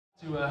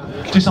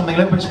Do something a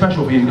little bit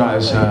special for you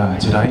guys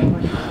today.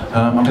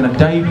 I'm going to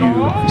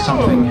debut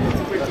something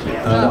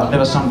that I've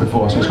never sung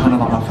before, so it's kind of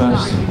like my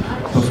first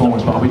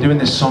performance, but I'll be doing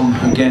this song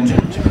again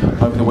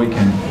over the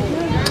weekend.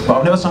 But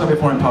I've never sung it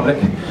before in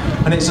public,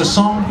 and it's a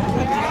song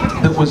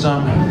that was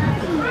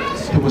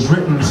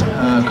written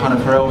kind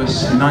of for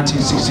Elvis in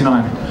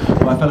 1969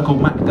 by a fellow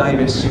called Mac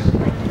Davis,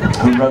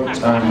 who wrote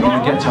In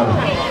the Ghetto,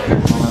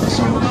 one of the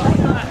songs.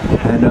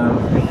 And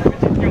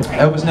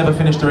Elvis never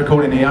finished the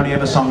recording. He only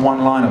ever sung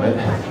one line of it.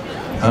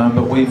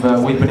 But we've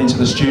been into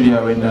the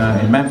studio in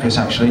Memphis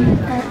actually,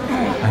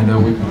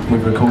 and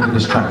we've recorded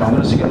this track. But I'm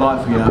going to sing it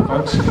live for you now,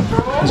 folks.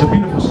 It's a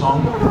beautiful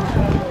song,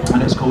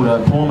 and it's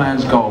called Poor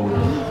Man's Gold.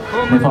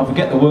 And if I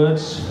forget the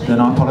words, then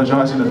I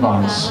apologise in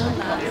advance.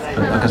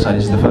 But like I say,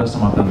 this is the first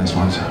time I've done this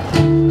one. So.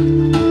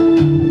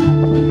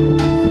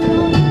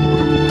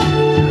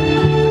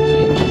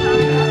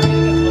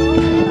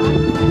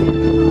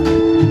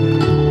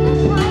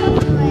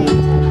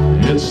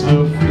 It's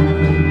the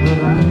feeling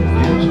that I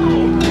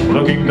get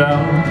looking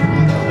down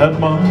at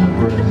my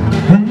brain,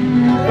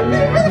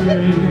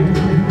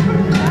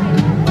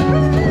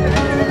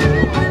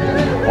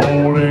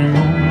 holding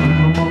on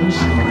to my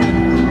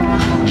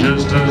soul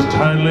just as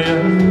tightly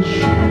as she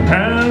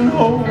can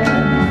hold.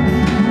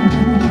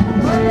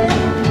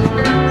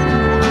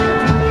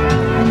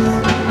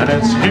 And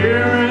it's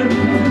hearing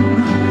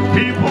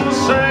people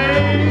say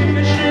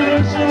she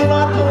looks a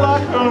lot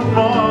like her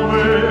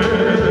mommy.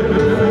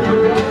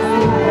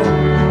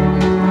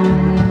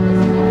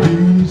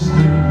 These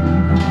things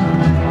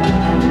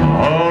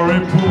are a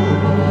poor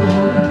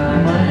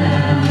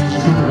man's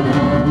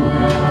world.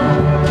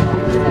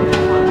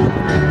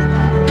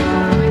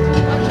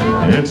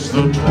 It's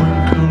the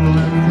twinkle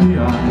in the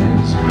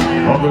eyes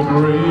of a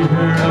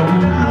gray-haired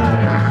old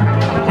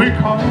man we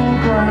call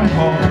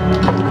Grandpa,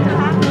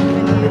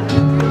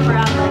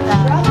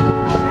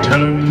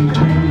 telling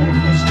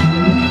tales to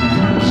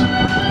kids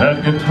that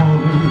get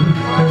told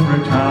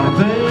every time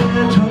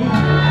they're told.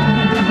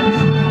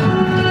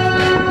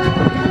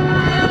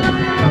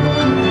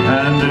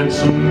 And it's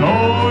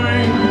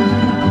annoying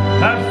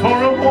that for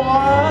a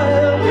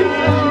while he's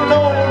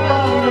no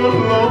longer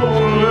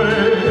lonely.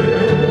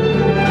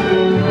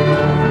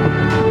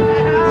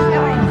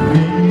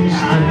 These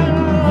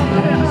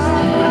things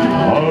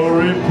are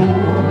a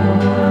poor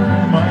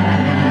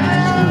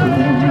man's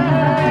world.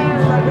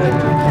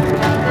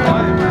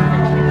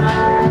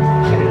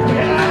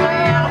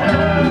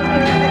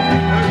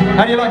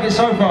 How do you like it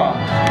so far?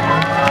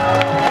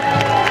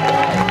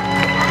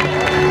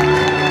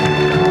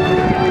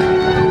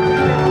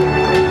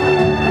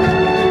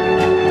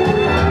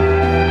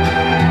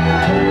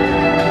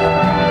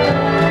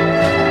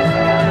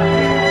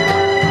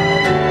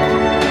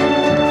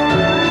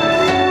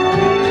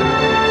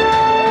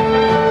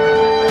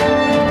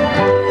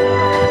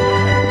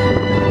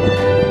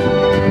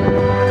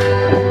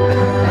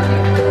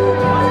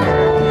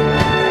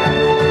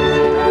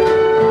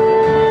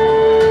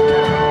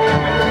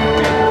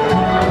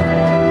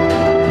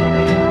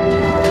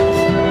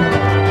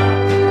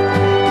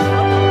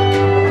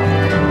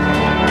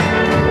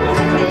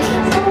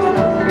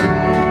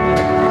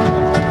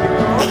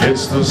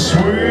 It's the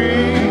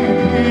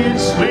sweet,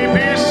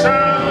 sleepy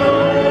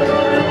sound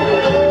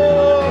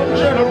of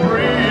gentle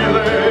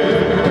breathing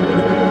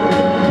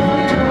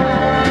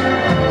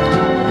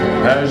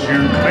as you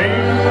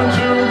cling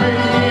to me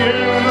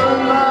in the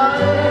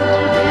night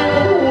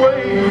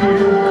away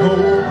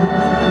cold.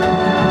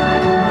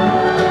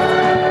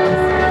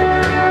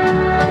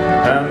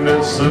 And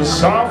it's the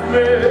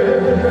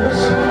softness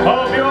of